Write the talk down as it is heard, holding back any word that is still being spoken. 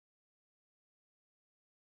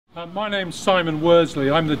My name's Simon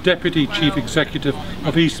Worsley. I'm the Deputy Chief Executive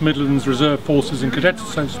of East Midlands Reserve Forces and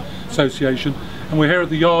Cadets Association, and we're here at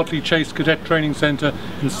the Yardley Chase Cadet Training Centre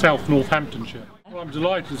in South Northamptonshire. Well, I'm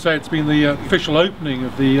delighted to say it's been the official opening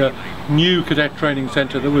of the new Cadet Training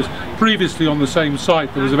Centre that was previously on the same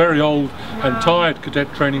site. There was a very old and tired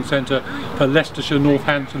Cadet Training Centre for Leicestershire,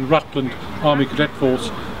 Northampton, Rutland Army Cadet Force,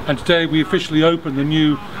 and today we officially open the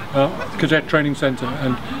new Cadet Training Centre,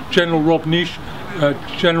 and General Rob Nish,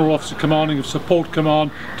 General Officer Commanding of Support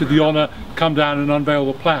Command, did the honour to come down and unveil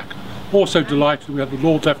the plaque. Also delighted we have the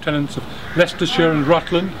Lord Lieutenants of Leicestershire and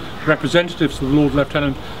Rutland, representatives of the Lord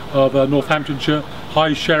Lieutenant of Northamptonshire,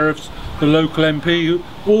 High Sheriffs, the local MP,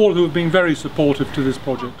 all who have been very supportive to this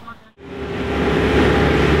project.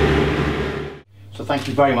 So thank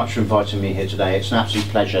you very much for inviting me here today. It's an absolute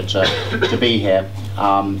pleasure to be here,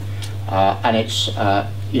 and it's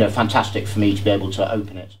fantastic for me to be able to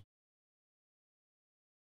open it.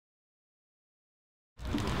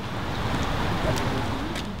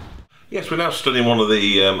 Yes, we're now studying one of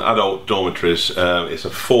the adult dormitories. It's a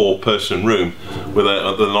 4-person room with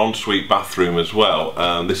an ensuite bathroom as well.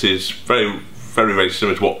 This is very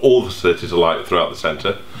similar to what all the facilities are like throughout the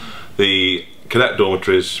centre. The cadet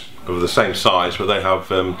dormitories are the same size, but they have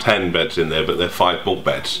 10 beds in there, but they're 5 bunk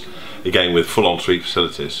beds, again with full ensuite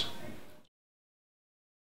facilities.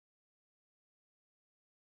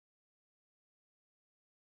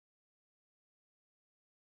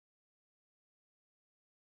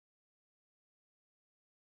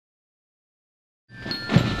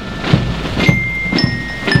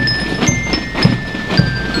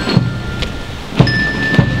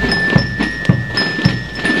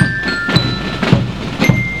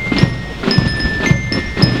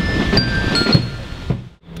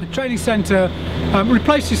 Training centre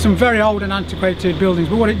replaces some very old and antiquated buildings,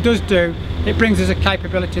 but what it does do, it brings us a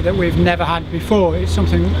capability that we've never had before. It's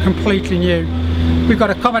something completely new. We've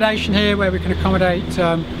got accommodation here where we can accommodate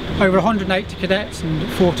over 180 cadets and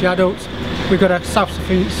 40 adults. We've got a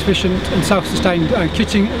self-sufficient and self-sustained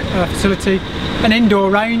kitchen facility, an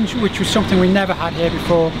indoor range, which was something we never had here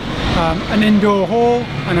before, an indoor hall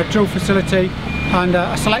and a drill facility, and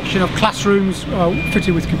a selection of classrooms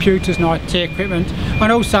fitted with computers and IT equipment,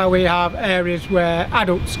 and also we have areas where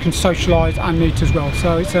adults can socialise and meet as well.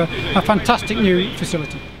 So it's a fantastic new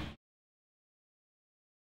facility.